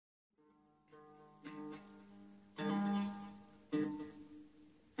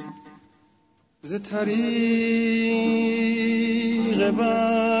ز طریق بندگی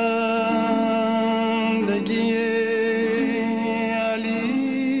علی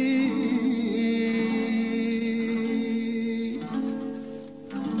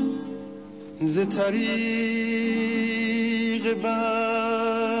ز طریق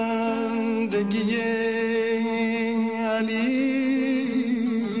بندگی علی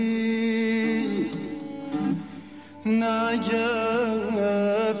نگر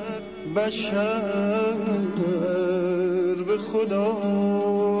بشر به خدا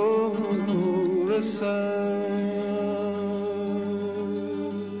رسد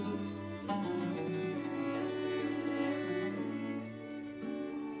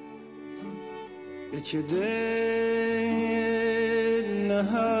به چه دل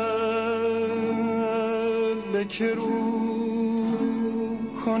نهد به که رو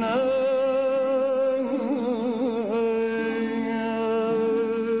کند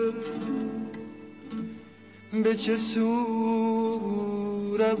به چه سو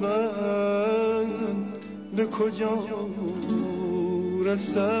رود به کجا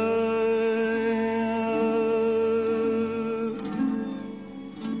رسد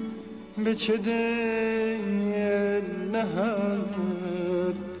به چه دل نهد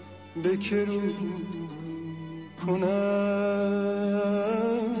به که رو کند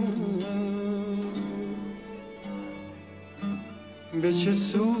به چه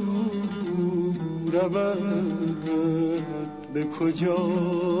سو رود به کجا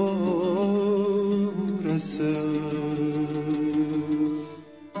رسد.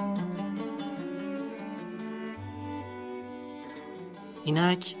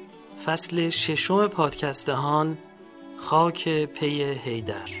 اینک فصل 6 پادکست دهان، خاک پی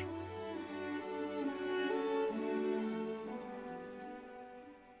حیدر.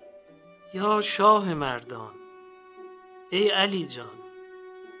 یا شاه مردان، ای علی جان،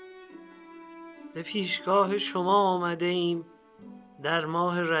 به پیشگاه شما آمده ایم در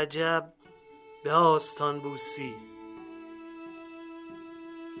ماه رجب به آستان بوسی.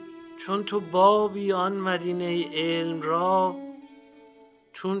 چون تو بابی آن مدینه علم را،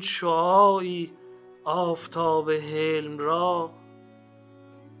 چون شعاعی آفتاب حلم را،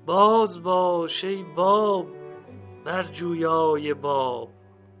 باز باش ای باب بر جویای باب،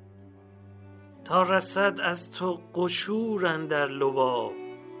 تا رسد از تو قشور اندر لباب.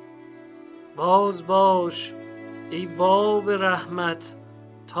 باز باش ای باب رحمت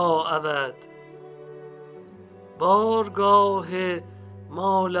تا ابد، بارگاه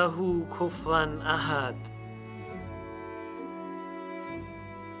ما له کفوا احد.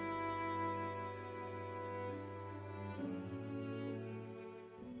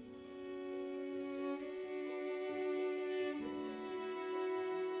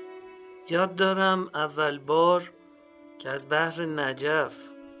 یاد دارم اول بار که از بحر نجف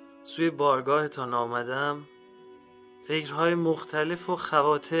سوی بارگاهتان آمدم، فکرهای مختلف و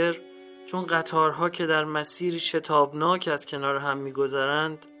خواطر چون قطارها که در مسیری شتابناک از کنار هم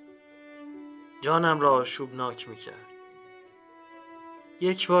می‌گذرند جانم را آشوبناک می‌کرد.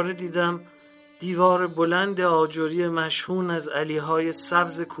 یک بار دیدم دیوار بلند آجری مشهون از علیهای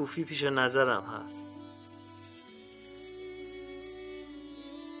سبز کوفی پیش نظرم هست.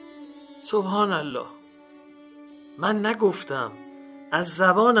 سبحان الله، من نگفتم، از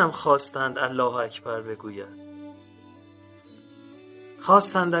زبانم خواستند الله اکبر بگوید.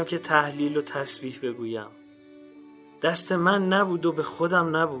 خواستندم که تهلیل و تسبیح بگویم، دست من نبود و به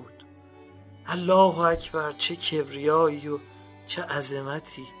خودم نبود. الله اکبر، چه کبریایی و چه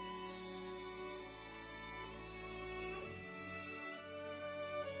عظمتی.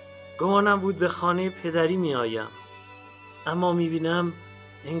 گمانم بود به خانه پدری می آیم، اما می بینم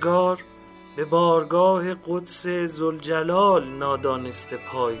انگار به بارگاه قدس ذوالجلال نادانسته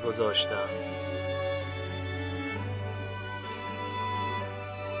پای گذاشتم.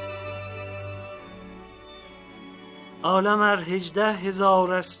 عالم ار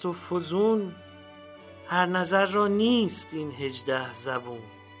 18,000 است و فزون، هر نظر را نیست این 18 زبون.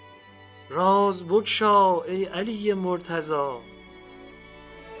 راز بگشا ای علی مرتضی،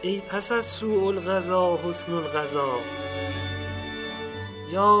 ای پس از سوء القضا حسن القضا.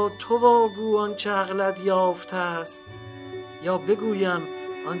 یا تو واگو آنچه عقلت یافته است، یا بگویم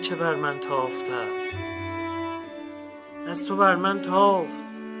آنچه بر من تافته است. از تو بر من تافت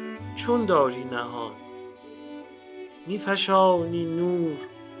چون داری نهان، می فشانی نور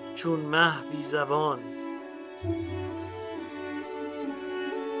چون مه بی زبان.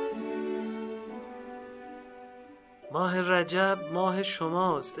 ماه رجب ماه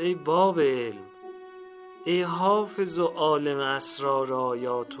شماست ای باب علم، ای حافظ و عالم اسرار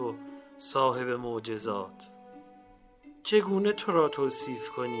آیات و صاحب معجزات. چگونه تو را توصیف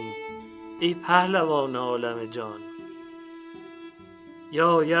کنیم ای پهلوان عالم جان.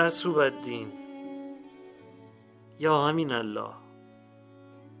 یا یعصوب الدین، یا امین الله.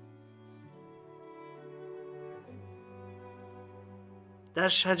 در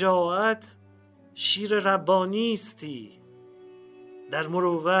شجاعت شیر ربانی استی، در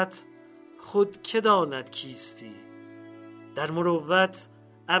مروت خود که داند کیستی. در مروت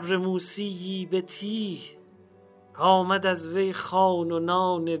ابر موسیی به تیه، کامد از وی خوان و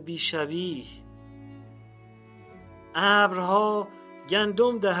نان بی شبیه. ابرها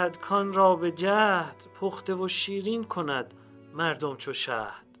گندم دهد کان را به جهد، پخته و شیرین کند مردم چو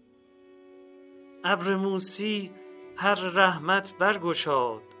شهد. ابر موسی پر رحمت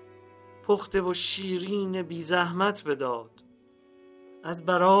برگشاد، پخته و شیرین بی زحمت بداد. از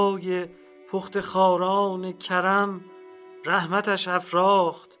برای پخته خواران کرم، رحمتش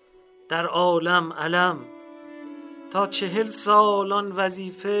افراخت در عالم علم. تا 40 سال آن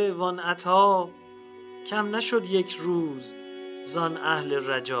وظیفه وان عطا، کم نشد یک روز زان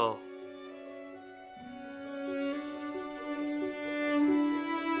اهل رجا.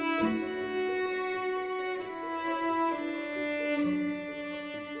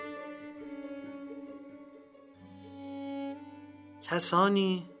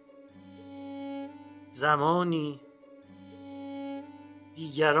 کسانی زمانی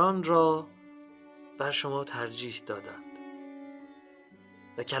دیگران را بر شما ترجیح دادند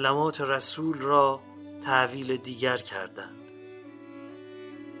و کلمات رسول را تأویل دیگر کردند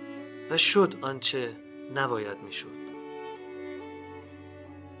و شد آنچه نباید میشد.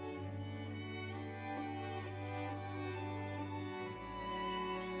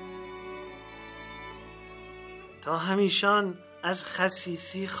 تا همیشان از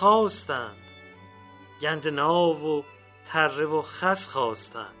خسیسی خواستند، گندناو و تره و خس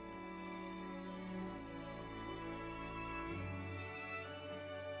خواستند.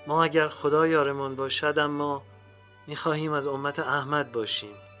 ما اگر خدا یارمان باشد، اما می‌خواهیم از امت احمد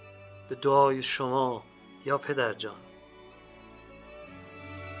باشیم، به دعای شما یا پدر جان.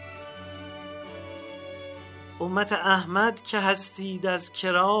 امت احمد که هستید از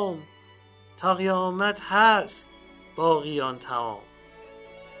کرام، تا قیامت هست باقیان تمام.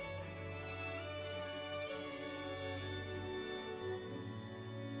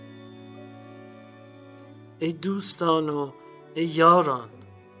 ای دوستان و ای یاران،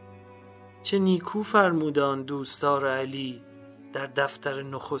 چه نیکو فرمودان دوستار علی در دفتر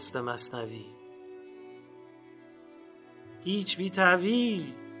نخست مثنوی. هیچ بی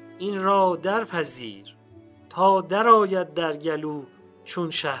تأویل این را در پذیر، تا در آید در گلو چون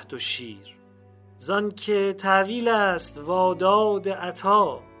شهد و شیر. زان که تأویل است واداد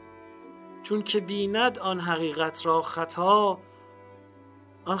عطا، چون که بیند آن حقیقت را خطا.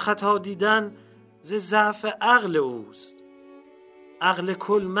 آن خطا دیدن ز ضعف عقل اوست، عقل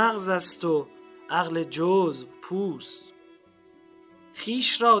کل مغز است و عقل جزو پوست.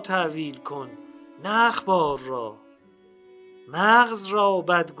 خیش را تأویل کن نه اخبار را، مغز را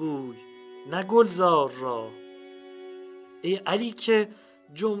بدگوی نه گلزار را. ای علی که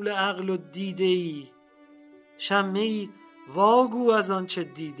جمله عقل و دیده ای، شمه ای واگو از آنچه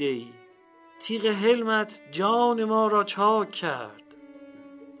دیده ای. تیغ حلمت جان ما را چاک کرد،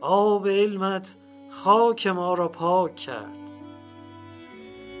 آب علمت خاک ما را پاک کرد.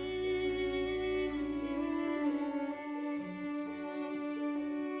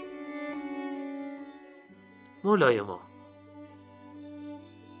 مولای ما،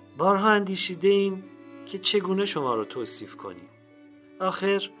 بارها اندیشیده ایم که چگونه شما را توصیف کنیم.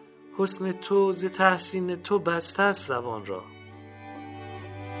 آخر حسن تو ز تحسین تو بسته است زبان را.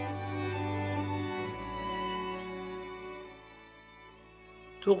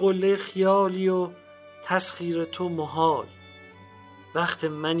 تو قله خیالی و تسخیر تو محال، وقت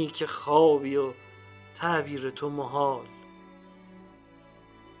منی که خوابی و تعبیر تو محال.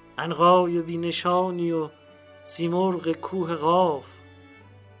 عنقای بینشانی و سیمرغ کوه قاف،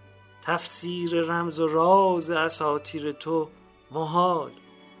 تفسیر رمز و راز اساطیر تو محال.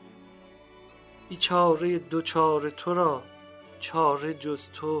 بیچاره دوچاره تو را چاره جز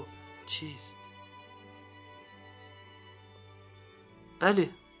تو چیست؟ بله،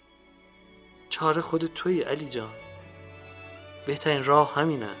 چاره خود تویی علی جان. بهترین راه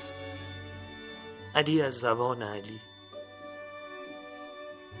همین است. علی از زبان علی.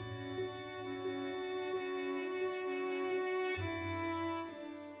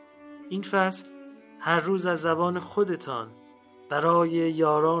 این فصل هر روز از زبان خودتان برای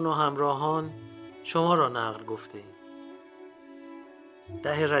یاران و همراهان شما را نقل گفته ایم.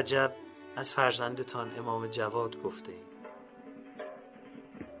 10 رجب از فرزندتان امام جواد گفته ایم.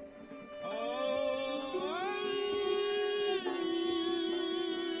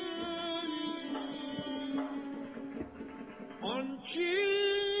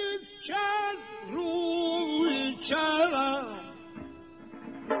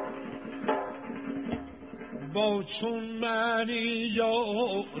 با چون منی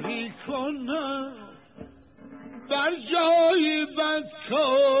یاری کنم بر جای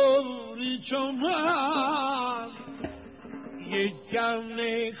بدکاری چون من یک دم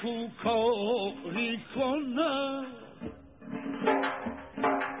نیکوکاری کنم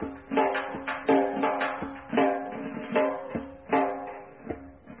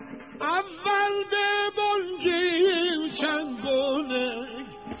اول به بانگیم چنگونه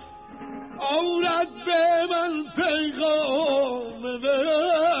آورد به من پیغام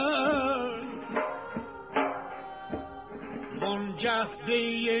برد منجهد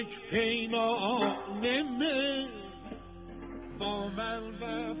یک پیمانه با من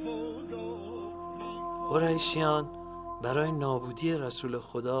قریشیان برای نابودی رسول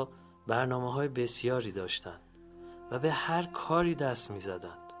خدا برنامه‌های بسیاری داشتند و به هر کاری دست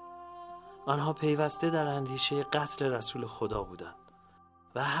می‌زدند. آنها پیوسته در اندیشه قتل رسول خدا بودند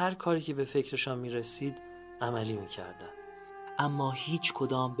و هر کاری که به فکرشان می‌رسید عملی می‌کردند. اما هیچ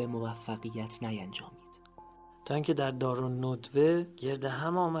کدام به موفقیت نینجامید تا اینکه در دارالندوه گرد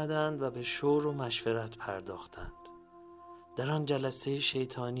هم آمدند و به شور و مشورت پرداختند. در آن جلسه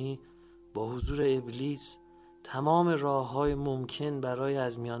شیطانی با حضور ابلیس تمام راه‌های ممکن برای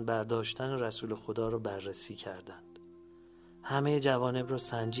از میان برداشتن رسول خدا را بررسی کردند. همه جوانب را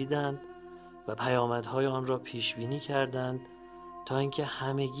سنجیدند و پیامدهای آن را پیش بینی کردند تا اینکه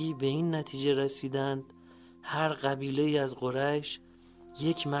همگی به این نتیجه رسیدند هر قبیله‌ای از قریش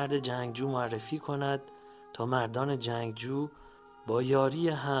یک مرد جنگجو معرفی کند تا مردان جنگجو با یاری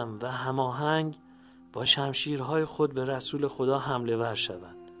هم و هماهنگ با شمشیرهای خود به رسول خدا حمله ور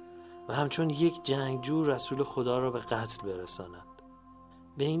شوند و همچون یک جنگجو رسول خدا را به قتل برسانند.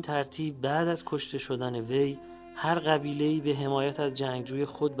 به این ترتیب بعد از کشته شدن وی هر قبیله‌ای به حمایت از جنگجوی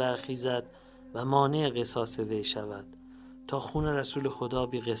خود برخیزد و مانع قصاص وی شود تا خون رسول خدا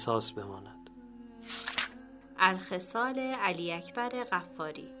بی قصاص بماند. الخصال علی اکبر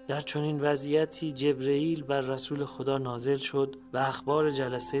غفاری. در چنین وضعیتی جبرئیل بر رسول خدا نازل شد و اخبار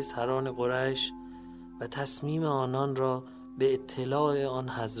جلسه سران قریش و تصمیم آنان را به اطلاع آن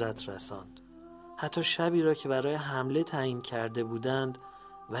حضرت رساند. حتی شبی را که برای حمله تعیین کرده بودند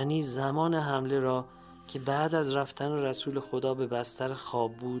و نیز زمان حمله را که بعد از رفتن رسول خدا به بستر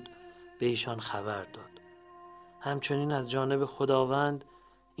خواب بود به ایشان خبر داد. همچنین از جانب خداوند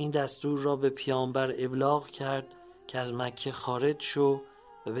این دستور را به پیامبر ابلاغ کرد که از مکه خارج شو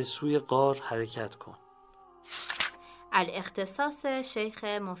و به سوی غار حرکت کن. الاختصاص شیخ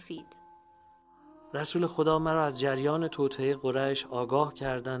مفید. رسول خدا مرا از جریان توطئه قریش آگاه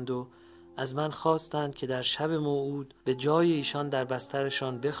کردند و از من خواستند که در شب موعود به جای ایشان در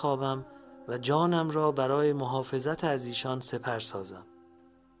بسترشان بخوابم و جانم را برای محافظت از ایشان سپر سازم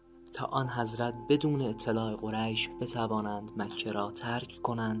تا آن حضرت بدون اطلاع قریش بتوانند مکه را ترک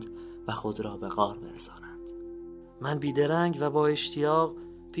کنند و خود را به غار برسانند. من بیدرنگ و با اشتیاق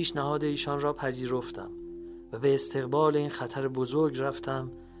پیشنهاد ایشان را پذیرفتم و به استقبال این خطر بزرگ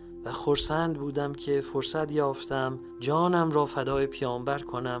رفتم و خرسند بودم که فرصت یافتم جانم را فدای پیامبر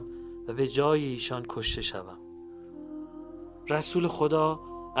کنم و به جای ایشان کشته شوم. رسول خدا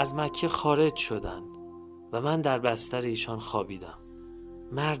از مکه خارج شدند و من در بستر ایشان خوابیدم.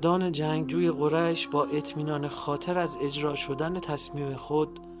 مردان جنگجوی قریش با اطمینان خاطر از اجرا شدن تصمیم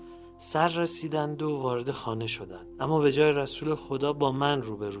خود سر رسیدند و وارد خانه شدند، اما به جای رسول خدا با من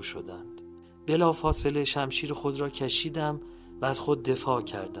روبرو شدند. بلافاصله شمشیر خود را کشیدم و از خود دفاع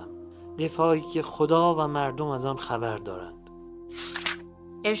کردم، دفاعی که خدا و مردم از آن خبر دارند.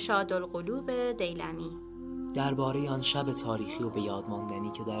 ارشاد القلوب دیلمی. درباره آن شب تاریخی و به یاد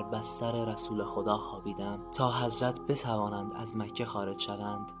ماندنی که در بستر رسول خدا خوابیدم تا حضرت بتوانند از مکه خارج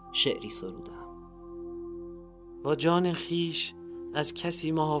شوند شعری سرودم. با جان خیش از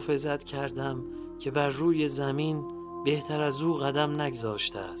کسی محافظت کردم که بر روی زمین بهتر از او قدم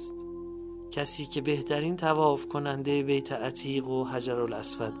نگذاشته است، کسی که بهترین طواف کننده بیت عتیق و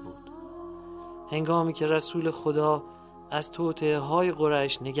حجرالاسود بود. هنگامی که رسول خدا از توطئه های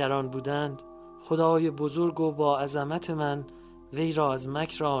قریش نگران بودند، خدای بزرگ و با عظمت من وی را از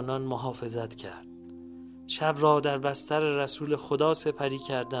مکر آنان محافظت کرد. شب را در بستر رسول خدا سپری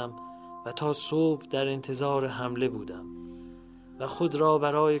کردم و تا صبح در انتظار حمله بودم و خود را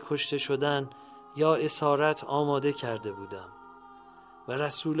برای کشته شدن یا اسارت آماده کرده بودم و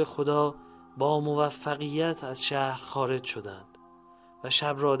رسول خدا با موفقیت از شهر خارج شدند و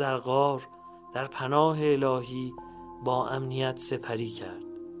شب را در غار در پناه الهی با امنیت سپری کرد.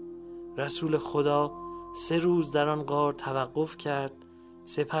 رسول خدا 3 روز در آن غار توقف کرد،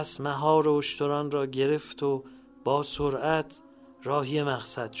 سپس مهار اشتران را گرفت و با سرعت راهی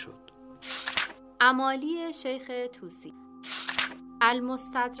مقصد شد. امالی شیخ طوسی.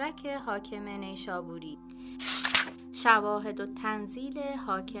 المستدرک حاکم نیشابوری. شواهد و تنزیل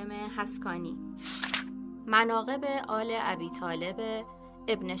حاکم حسکانی، مناقب آل ابی طالب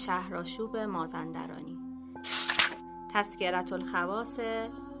ابن شهرآشوب مازندرانی، تذکرة الخواص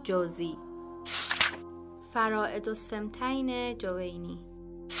جوزی، فرائد السمتین جوینی،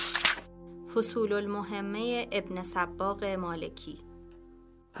 فصول المهمه ابن سباق مالکی.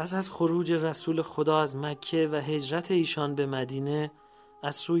 پس از خروج رسول خدا از مکه و هجرت ایشان به مدینه،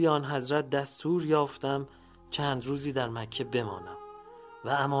 از سوی آن حضرت دستور یافتم چند روزی در مکه بمانم و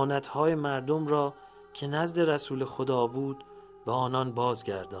امانتهای مردم را که نزد رسول خدا بود به آنان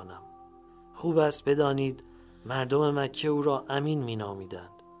بازگردانم. خوب است بدانید مردم مکه او را امین می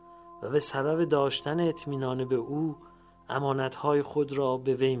نامیدند و به سبب داشتن اطمینان به او امانتهای خود را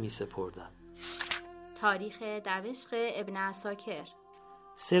به وی می سپردند. تاریخ دمشق ابن عساکر.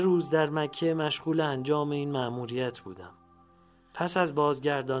 3 روز در مکه مشغول انجام این مأموریت بودم. پس از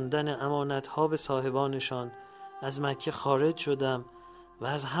بازگرداندن امانتها به صاحبانشان از مکه خارج شدم و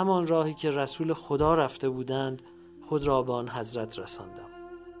از همان راهی که رسول خدا رفته بودند خود را به آن حضرت رساندم.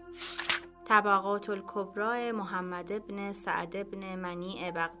 طبقات الکبری محمد ابن سعد ابن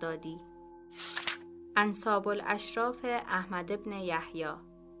منیع بغدادی. انساب الاشراف احمد ابن یحیی.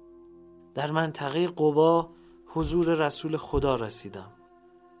 در منطقه قبا حضور رسول خدا رسیدم.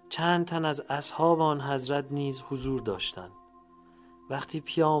 چند تن از اصحاب آن حضرت نیز حضور داشتند. وقتی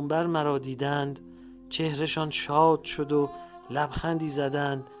پیامبر مرا دیدند چهرهشان شاد شد و لبخندی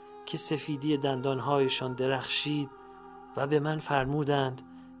زدند که سفیدی دندانهایشان درخشید و به من فرمودند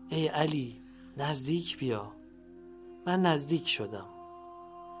ای علی نزدیک بیا. من نزدیک شدم.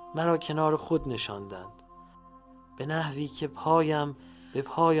 مرا کنار خود نشاندند به نحوی که پایم به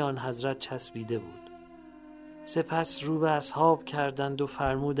پای آن حضرت چسبیده بود. سپس رو به اصحاب کردند و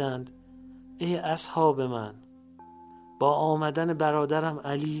فرمودند ای اصحاب من، با آمدن برادرم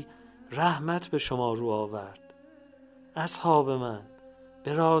علی رحمت به شما رو آورد. اصحاب من،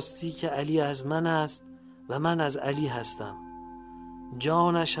 به راستی که علی از من است و من از علی هستم.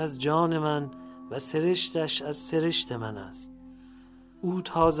 جانش از جان من و سرشتش از سرشت من است. او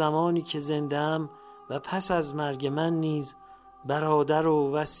تا زمانی که زنده‌ام و پس از مرگ من نیز برادر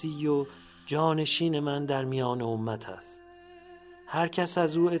و وصی و جانشین من در میان امت است. هر کس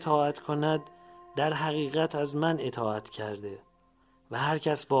از او اطاعت کند در حقیقت از من اطاعت کرده و هر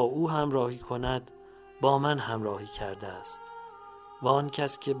کس با او همراهی کند با من همراهی کرده است و آن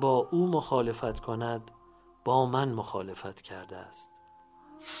کس که با او مخالفت کند با من مخالفت کرده است.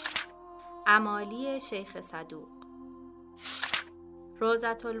 امالی شیخ صدوق.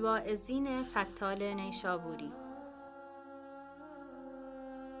 روضة الواعظین فتال نیشابوری.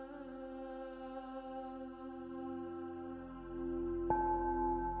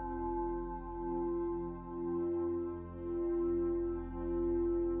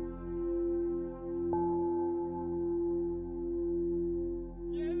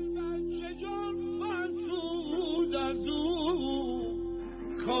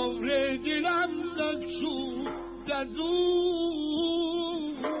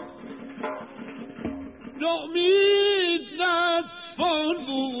 نامید نتفان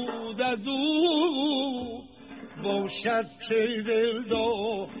بود از او باشد که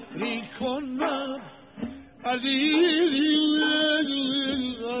دلداری کند علیه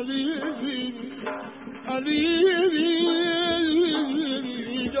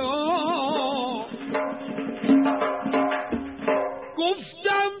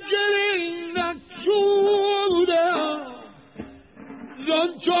گفتم گرین نکودم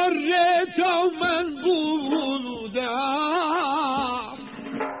زن چاره تا من بودم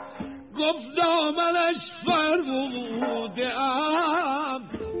گفت دامنش فرمودم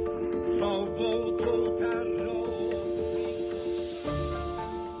تا با تو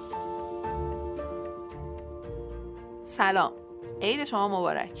سلام، عید شما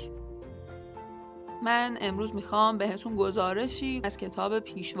مبارک. من امروز میخوام بهتون گزارشی از کتاب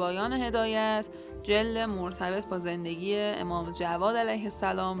پیشوایان هدایت جلد مرتبط با زندگی امام جواد علیه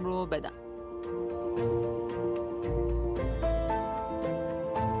السلام رو بدم.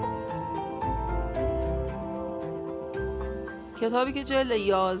 کتابی که جلد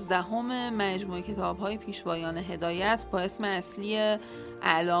 11 مجموعه کتاب‌های پیشوایان هدایت با اسم اصلی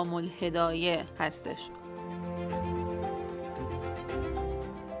اعلام الهدایه هستش.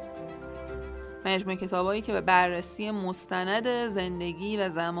 مجموعه کتابایی که به بررسی مستند زندگی و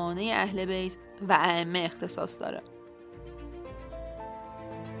زمانه اهل بیت و ائمه اختصاص داره.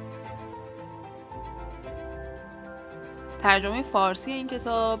 ترجمه فارسی این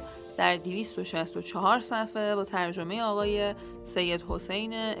کتاب در 264 صفحه با ترجمه آقای سید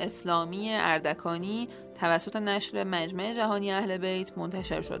حسین اسلامی اردکانی توسط نشر مجمع جهانی اهل بیت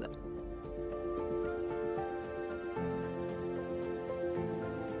منتشر شده.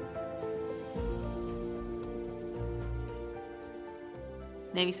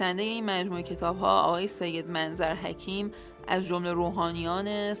 نویسنده این مجموعه کتاب‌ها آقای سید منظر حکیم از جمله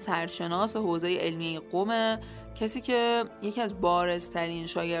روحانیان سرشناس حوزه علمی قم، کسی که یکی از بارزترین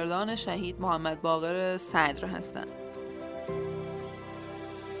شاگردان شهید محمد باقر صدر هستند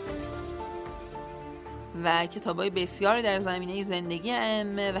و کتاب‌های بسیاری در زمینه زندگی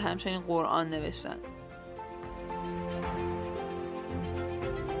ائمه و همچنین قرآن نوشتند.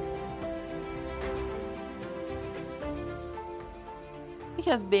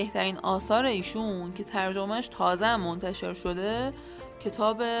 یکی از بهترین آثار ایشون که ترجمهش تازه منتشر شده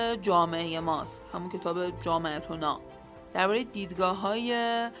کتاب جامعه ماست، همون کتاب جامعتنا، درباره دیدگاه‌های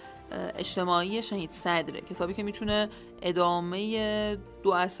اجتماعی شهید صدره، کتابی که میتونه ادامه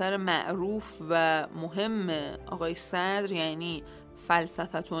دو اثر معروف و مهم آقای صدر یعنی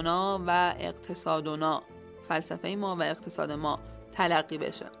فلسفتنا و اقتصادنا، فلسفه ما و اقتصاد ما تلقی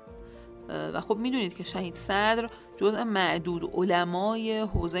بشه. و خب میدونید که شهید صدر جزء معدود علمای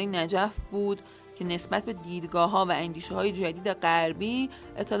حوزه نجف بود که نسبت به دیدگاه‌ها و اندیشه‌های جدید غربی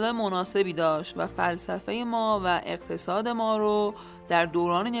اطلاع مناسبی داشت و فلسفه ما و اقتصاد ما رو در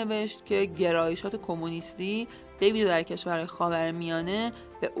دورانی نوشت که گرایشات کمونیستی به ویژه در کشورهای خاورمیانه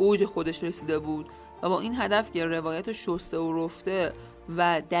به اوج خودش رسیده بود و با این هدف که روایت شسته و رفته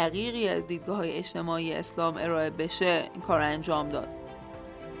و دقیقی از دیدگاه‌های اجتماعی اسلام ارائه بشه این کار رو انجام داد.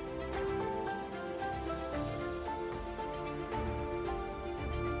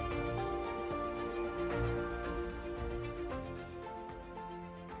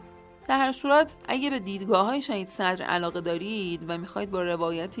 در هر صورت اگه به دیدگاه‌های شهید صدر علاقه دارید و میخواید با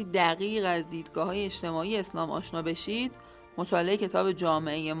روایتی دقیق از دیدگاه‌های اجتماعی اسلام آشنا بشید، مطالعه کتاب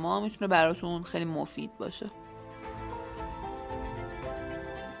جامعه ما میتونه براتون خیلی مفید باشه.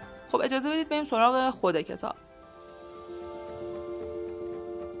 خب اجازه بدید بریم سراغ خود کتاب.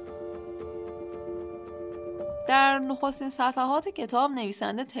 در نخستین صفحات کتاب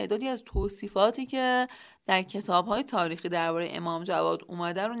نویسنده تعدادی از توصیفاتی که در کتاب‌های تاریخی درباره امام جواد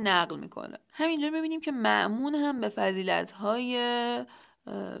اومده رو نقل میکنه. همینجا میبینیم که مأمون هم به فضیلت‌های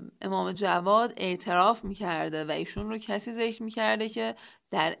امام جواد اعتراف میکرده و ایشون رو کسی ذکر میکرده که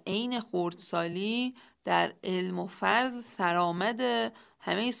در عین خردسالی در علم و فضل سرآمد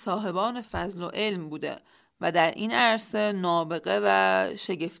همه صاحبان فضل و علم بوده و در این عرصه نابغه و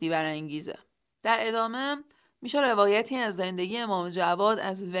شگفتی برانگیزه. در ادامه میشه روایتی از زندگی امام جواد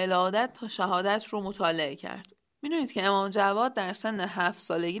از ولادت تا شهادت رو مطالعه کرد. میدونید که امام جواد در سن 7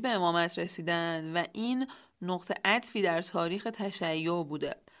 سالگی به امامت رسیدن و این نقطه عطفی در تاریخ تشیع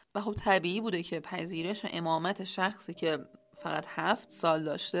بوده و خب طبیعی بوده که پذیرش امامت شخصی که فقط 7 سال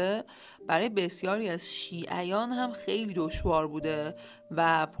داشته برای بسیاری از شیعیان هم خیلی دشوار بوده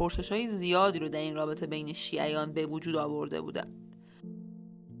و پرسش‌های زیادی رو در این رابطه بین شیعیان به وجود آورده بوده.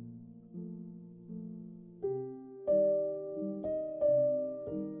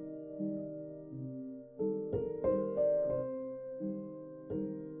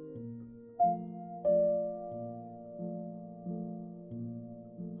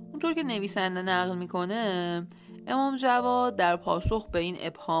 اونطور که نویسنده نقل میکنه امام جواد در پاسخ به این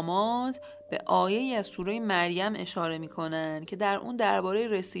ابهامات به آیه‌ای از سوره مریم اشاره میکنن که در اون درباره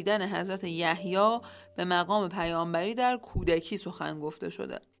رسیدن حضرت یحیی به مقام پیامبری در کودکی سخن گفته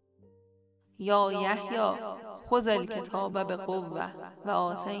شده. یا یحیی خذ الکتاب بقوة و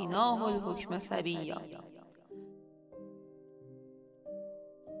آتیناه الحکم صبیا.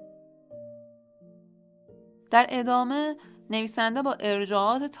 در ادامه نویسنده با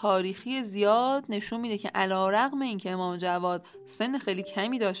ارجاعات تاریخی زیاد نشون میده که علیرغم اینکه امام جواد سن خیلی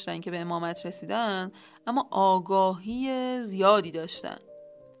کمی داشتن که به امامت رسیدن اما آگاهی زیادی داشتن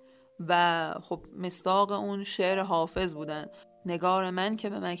و خب مصداق اون شعر حافظ بودن: نگار من که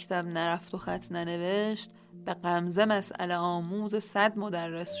به مکتب نرفت و خط ننوشت، به غمزه مسئله آموز 100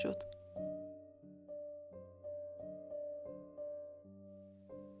 مدرس شد.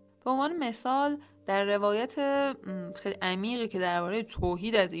 به عنوان مثال در روایت خیلی عمیقی که درباره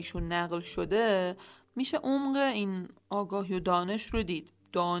توحید از ایشون نقل شده میشه عمق این آگاهی و دانش رو دید.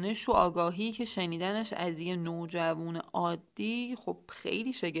 دانش و آگاهی که شنیدنش از یه نوجوان عادی خب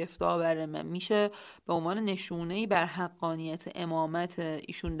خیلی شگفت‌آوره، میشه به عنوان نشونه‌ای بر حقانیت امامت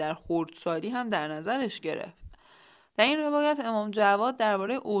ایشون در خردسالی هم در نظرش گرفت. در این روایت امام جواد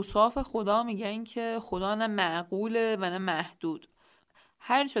درباره اوصاف خدا میگن که خدا نه معقوله و نه محدود.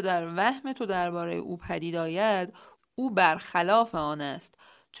 هر چه در وهم تو درباره او پدید آید او برخلاف آن است،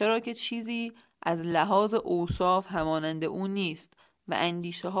 چرا که چیزی از لحاظ اوصاف همانند او نیست و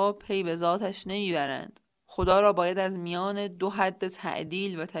اندیشه ها پی به ذاتش نمیبرند. خدا را باید از میان 2 حد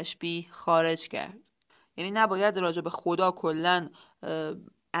تعدیل و تشبیه خارج کرد. یعنی نباید راجع به خدا کلن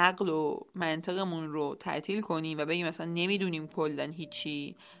عقل و منطقمون رو تعطیل کنیم و بگیم مثلا نمیدونیم کلن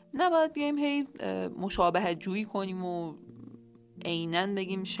هیچی، نباید بیایم هی مشابهت جویی کنیم و عیناً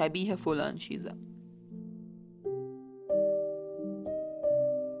بگیم شبیه فلان چیزه.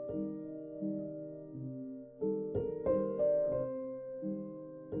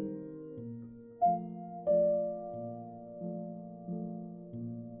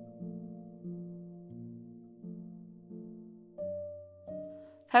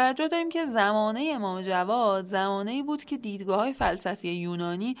 توجه داریم که زمانه امام جواد زمانه‌ای بود که دیدگاه‌های فلسفی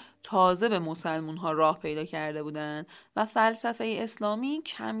یونانی تازه به مسلمان‌ها راه پیدا کرده بودند و فلسفه اسلامی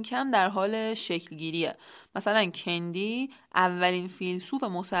کم کم در حال شکلگیریه. مثلا کندی اولین فیلسوف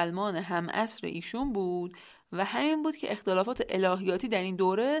مسلمان هم عصر ایشون بود و همین بود که اختلافات الهیاتی در این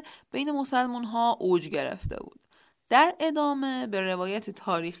دوره بین مسلمان‌ها اوج گرفته بود. در ادامه به روایت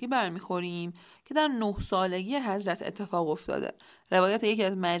تاریخی برمیخوریم که در 9 سالگی حضرت اتفاق افتاده. روایت یکی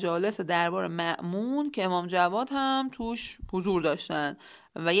از مجالس دربار مأمون که امام جواد هم توش حضور داشتن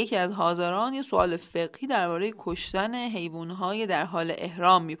و یکی از حاضران یه سوال فقهی درباره کشتن حیوانهای در حال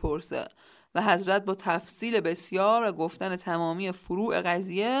احرام میپرسه و حضرت با تفصیل بسیار و گفتن تمامی فروع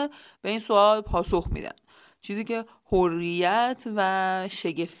قضیه به این سوال پاسخ میدن، چیزی که حریت و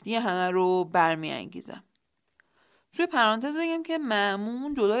شگفتی همه رو برمیانگیزه. توی پرانتز بگم که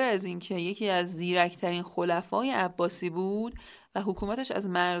مأمون جدای از این که یکی از زیرکترین خلفای عباسی بود و حکومتش از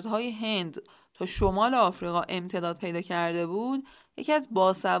مرزهای هند تا شمال آفریقا امتداد پیدا کرده بود، یکی از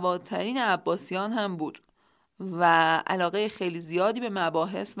باسوادترین عباسیان هم بود و علاقه خیلی زیادی به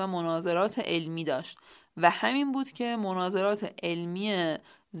مباحث و مناظرات علمی داشت و همین بود که مناظرات علمی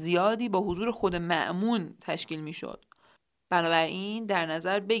زیادی با حضور خود مأمون تشکیل می شد. بنابراین در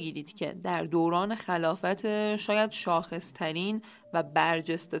نظر بگیرید که در دوران خلافت شاید شاخصترین و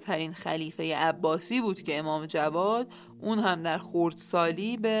برجسته ترین خلیفه عباسی بود که امام جواد اون هم در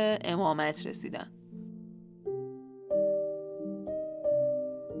خردسالی به امامت رسیدن.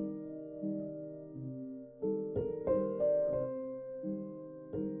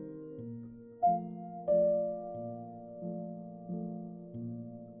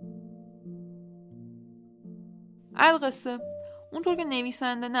 القصه اونطور که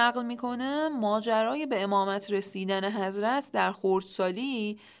نویسنده نقل میکنه ماجرای به امامت رسیدن حضرت در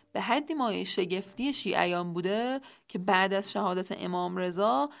خردسالی به حدی مایه شگفتی شیعیان بوده که بعد از شهادت امام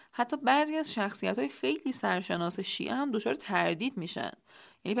رضا حتی بعضی از شخصیت‌های خیلی سرشناس شیعه هم دچار تردید میشن.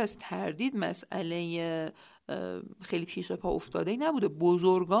 یعنی پس تردید مسئله خیلی پیش پا افتاده‌ای نبوده،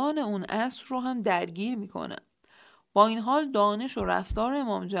 بزرگان اون عصر رو هم درگیر میکنه. با این حال دانش و رفتار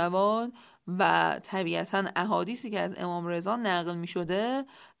امام جواد و طبیعتاً احادیثی که از امام رضا نقل می شده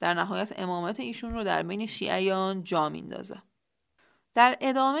در نهایت امامت ایشون رو در بین شیعیان جا میندازه. در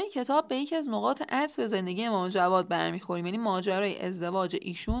ادامه کتاب به یکی از نقاط عطف زندگی امام جواد برمیخوریم، یعنی ماجرای ازدواج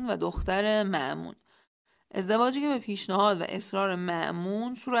ایشون و دختر مأمون. ازدواجی که به پیشنهاد و اصرار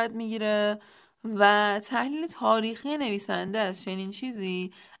مأمون صورت میگیره و تحلیل تاریخی نویسنده از چنین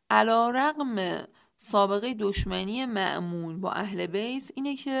چیزی علیرغم سابقه دشمنی مأمون با اهل بیت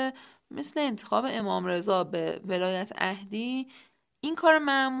اینه که مثل انتخاب امام رضا به ولایت عهدی، این کار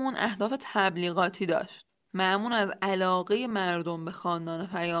مأمون اهداف تبلیغاتی داشت. مأمون از علاقه مردم به خاندان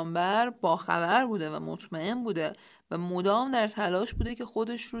پیامبر باخبر بوده و مطمئن بوده و مدام در تلاش بوده که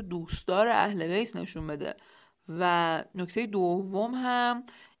خودش رو دوستدار اهل بیت نشون بده. و نکته دوم هم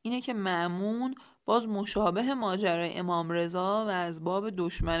اینه که مأمون باز مشابه ماجرای امام رضا و از باب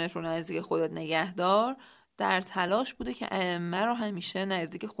دشمنش رو نزدیک خودت نگهدار در تلاش بوده که ائمه رو همیشه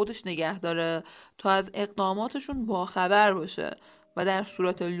نزدیک خودش نگه داره تا از اقداماتشون باخبر باشه و در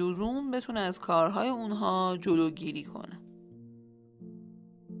صورت لزوم بتونه از کارهای اونها جلوگیری کنه.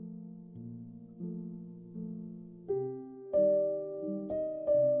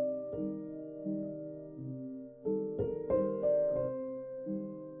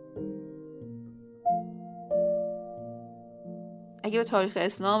 اگه به تاریخ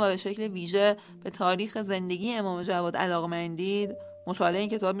اسلام و به شکل ویژه به تاریخ زندگی امام جواد علاقه‌مندید، مطالعه این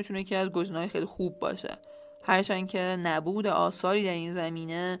کتاب میتونه یکی از گزینه‌های خیلی خوب باشه. هرچند که نبود آثاری در این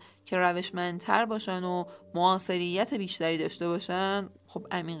زمینه که روشمندتر باشن و معاصریت بیشتری داشته باشن خب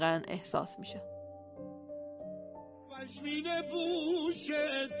عمیقاً احساس میشه. پشمین پوش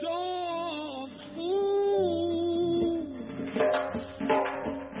تو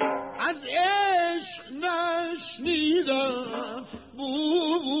از عشق نشنیدم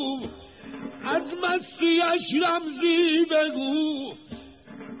بو، از مسیحش رمزی بگو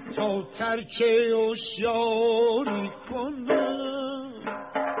تا ترک هوشیاری کنم.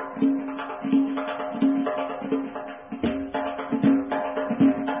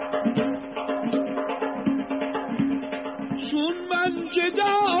 چون من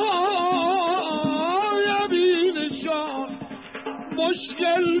جدا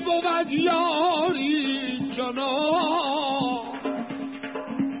مشکل بود یاری جنان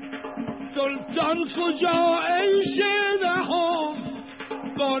سلطان کجا ای شدهام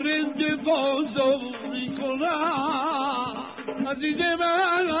بارنده بازاری کنم عزیز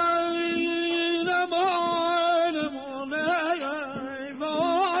من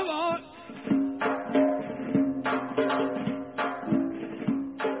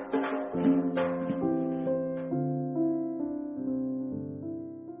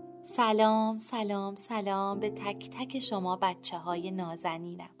سلام سلام سلام به تک تک شما بچه های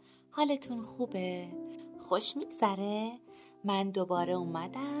نازنینم. حالتون خوبه؟ خوش میگذره؟ من دوباره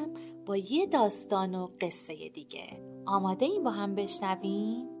اومدم با یه داستان و قصه دیگه. آماده این با هم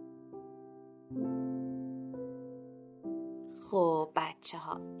بشنویم؟ خب بچه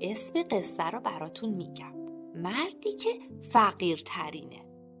ها، اسم قصه رو براتون میگم. مردی که فقیرترینه.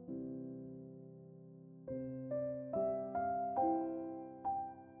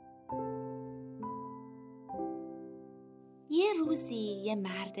 یه روزی یه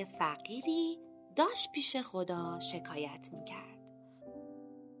مرد فقیری داشت پیش خدا شکایت میکرد.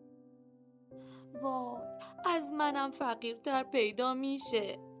 وای، از منم فقیرتر پیدا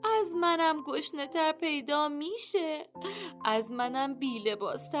میشه، از منم گشنه‌تر پیدا میشه، از منم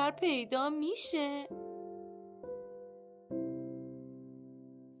بی‌لباس‌تر پیدا میشه.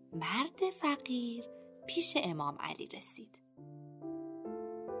 مرد فقیر پیش امام علی رسید.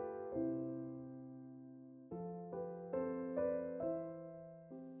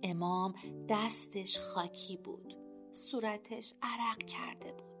 امام دستش خاکی بود، صورتش عرق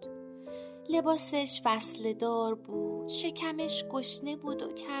کرده بود، لباسش وصله دار بود، شکمش گشنه بود و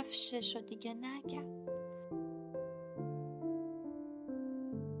کفشش رو دیگه نگم.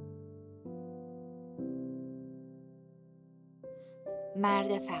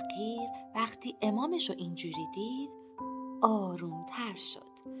 مرد فقیر وقتی امامش رو اینجوری دید آرومتر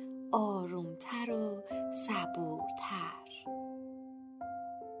شد، آرومتر و صبورتر.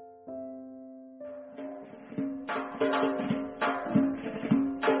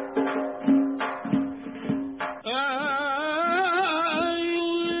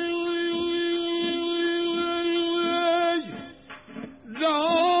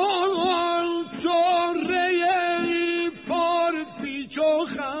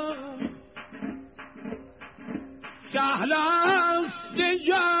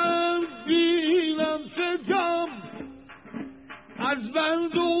 از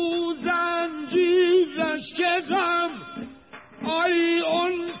بند و زنجیرش که غم آی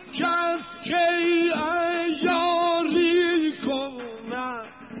اون کس که یاری کنم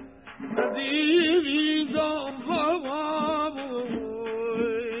دیدم بابا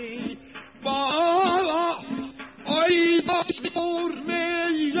آی باشور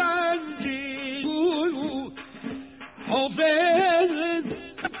میزنجی حافظ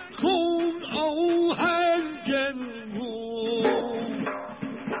کن آهنگن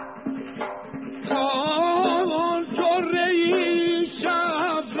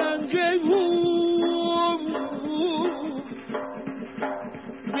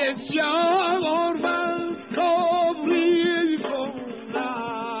بسیار من کبری کنم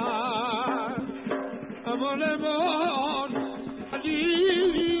امان من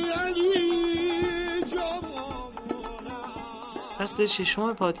علی جوانم. فصل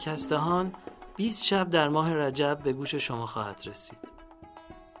ششم پادکستهان 20 شب در ماه رجب به گوش شما خواهد رسید.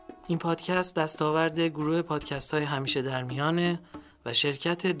 این پادکست دستاورد گروه پادکست های همیشه در میانه و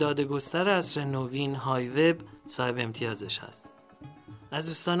شرکت دادگستر عصر نوین های وب صاحب امتیازش هست. از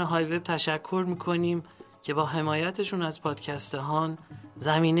دوستان های وب تشکر میکنیم که با حمایتشون از پادکستهان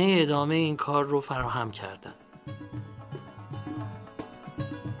زمینه ادامه این کار رو فراهم کردن.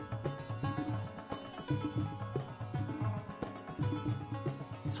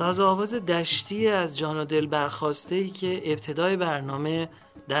 ساز و آواز دشتی از جان و دل برخواسته‌ای که ابتدای برنامه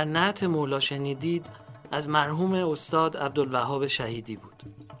در نعت مولا شنیدید از مرحوم استاد عبدالوهاب شهیدی بود.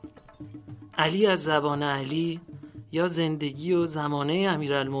 علی از زبان علی یا زندگی و زمانه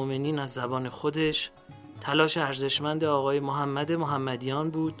امیرالمومنین از زبان خودش تلاش ارزشمند آقای محمد محمدیان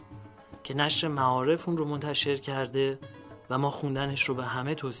بود که نشر معارف اون رو منتشر کرده و ما خوندنش رو به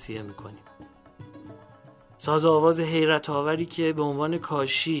همه توصیه میکنیم. ساز و آواز حیرت آوری که به عنوان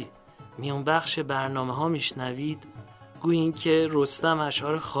کاشی میون بخش برنامه ها میشنوید گویی این که رستم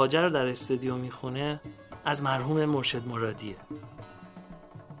اشعار خواجه رو در استودیو میخونه از مرحوم مرشد مرادیه.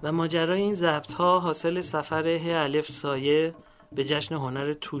 و ماجرای این ضبط ها حاصل سفر ه الف سایه به جشن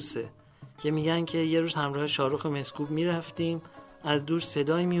هنر توسه که میگن که یه روز همراه شاروخ مسکوب میرفتیم، از دور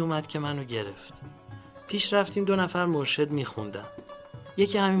صدایی میومد که منو گرفت. پیش رفتیم 2 نفر مرشد میخوندن.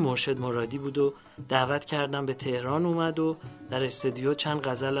 یکی همین مرشد مرادی بود و دعوت کردم به تهران اومد و در استودیو چند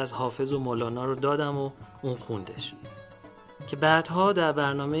غزل از حافظ و مولانا رو دادم و اون خوندش که بعدها در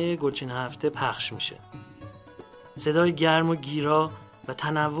برنامه گلچین هفته پخش میشه. صدای گرم و گیرا و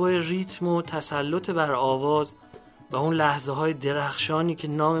تنوع ریتم و تسلط بر آواز و اون لحظه های درخشانی که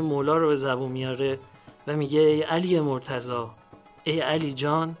نام مولا رو به زبون میاره و میگه ای علی مرتضی، ای علی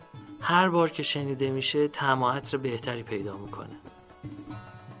جان، هر بار که شنیده میشه طعم و عطر بهتری پیدا میکنه.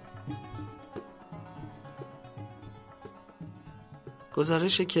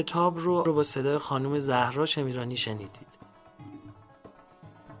 گزارش کتاب رو با صدای خانم زهرا شمیرانی شنیدید.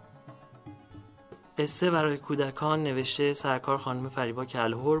 قصه برای کودکان نوشته سرکار خانم فریبا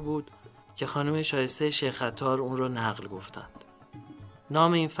کلهر بود که خانم شایسته شیخ عطار اون رو نقل گفتند.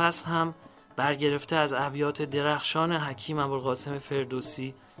 نام این فصل هم برگرفته از ابیات درخشان حکیم ابوالقاسم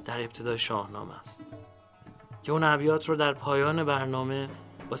فردوسی در ابتدای شاهنامه است که اون ابیات رو در پایان برنامه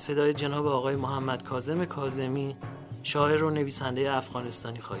با صدای جناب آقای محمد کاظم کاظمی، شاعر و نویسنده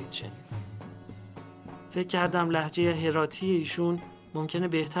افغانستانی خواهید شنید. فکر کردم لهجه هراتی ایشون ممکنه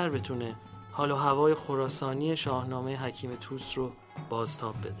بهتر بتونه حال و هوای خراسانی شاهنامه حکیم طوس رو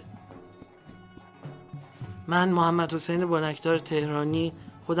بازتاب بده. من محمد حسین بانکدار تهرانی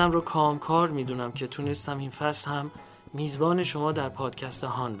خودم رو کامکار میدونم که تونستم این فصل هم میزبان شما در پادکست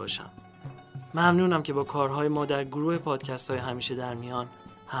هان باشم. ممنونم که با کارهای ما در گروه پادکست های همیشه در میان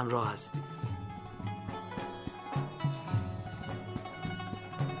همراه هستید.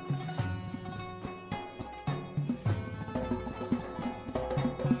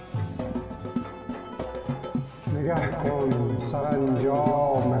 نگه کن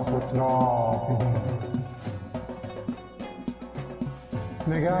سرانجام خود را ببین،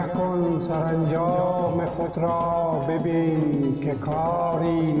 نگه کن سرانجام خود را ببین که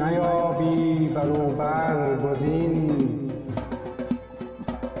کاری نیابی بروبر گزین.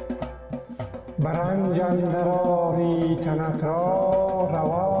 برنج اندر آری تنت را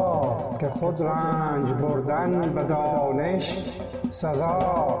رواست که خود رنج بردن به دانش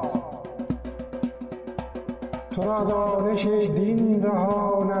سزاست. تو را دانش دین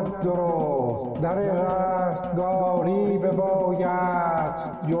رهاند درست، در رستگاری بباید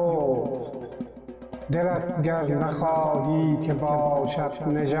جست. دلت گر نخواهی که باشد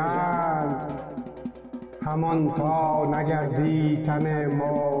نژند، همان تا نگردی تن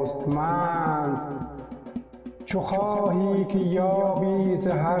مستمند. چو خواهی که یابی ز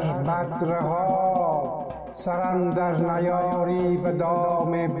هر بد رها، سر اندر نیاری به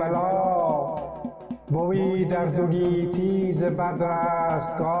دام بلا. بوی در دو گیتی ز بد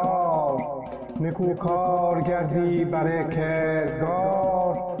رستگار، نکوکار گردی بر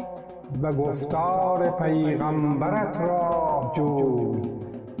کردگار. به گفتار پیغمبرت راه جوی،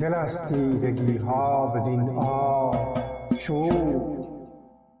 دل از تیرگی ها بدین آب شوی.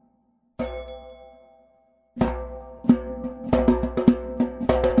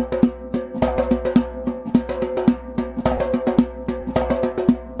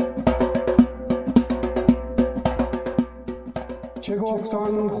 چه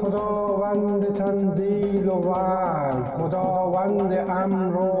گفتان خداوند تنزیل و وحی، خداوند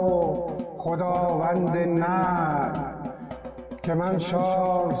امر و خداوند نهی. که من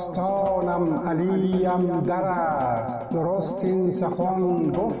شارستانم علیم در است، درست این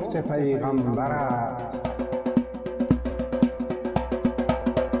سخن گفت پیغمبر است.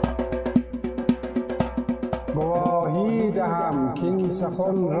 گواهی دهم که این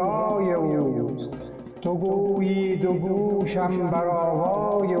سخن رای اوست، تو گویی دو گوشم بر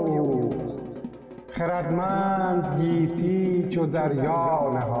آوای اوست. خردمند گیتی چو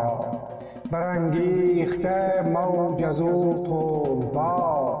دریا نهاد، برانگیخته موج از او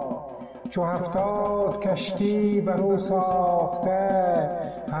تندباد. چو 70 کشتی بر او ساخته،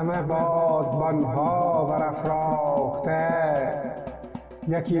 همه بادبانها برافراخته.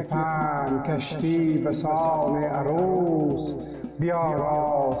 یکی پهن کشتی به سان عروس،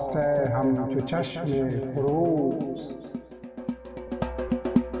 بیاراسته همچو چشم خروس.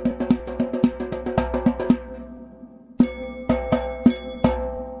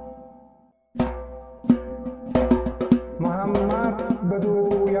 محمد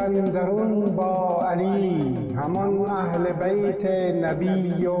بدوی اندرون با علی، همان اهل بیت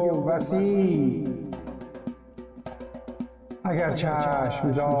نبی و وصی. اگر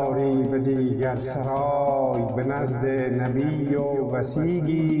چشم داری به دیگر سرای، به نزد نبی و وصی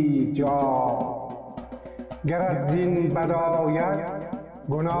گیر جای. گرت زین بد آید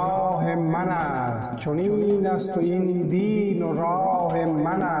گناه من است، چنین است و این دین و راه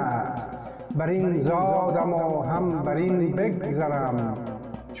من است. بر این زادم و هم بر این بگذرم،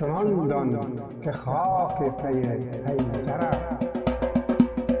 چنان دان که خاک پی حیدرم.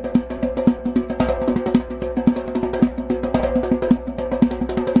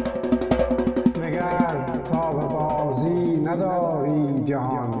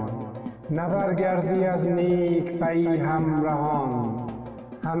 جهان، نبرگردی از نیک پی همراهان.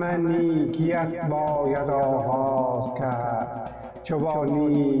 همه نیکیت باید آغاز کرد، چو با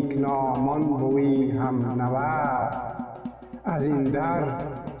نیک نامان بوی هم نورد. از این در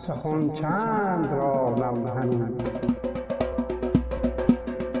سخن چند رانم همی،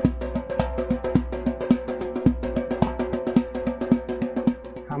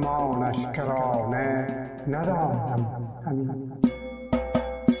 همانش کرانه ندانم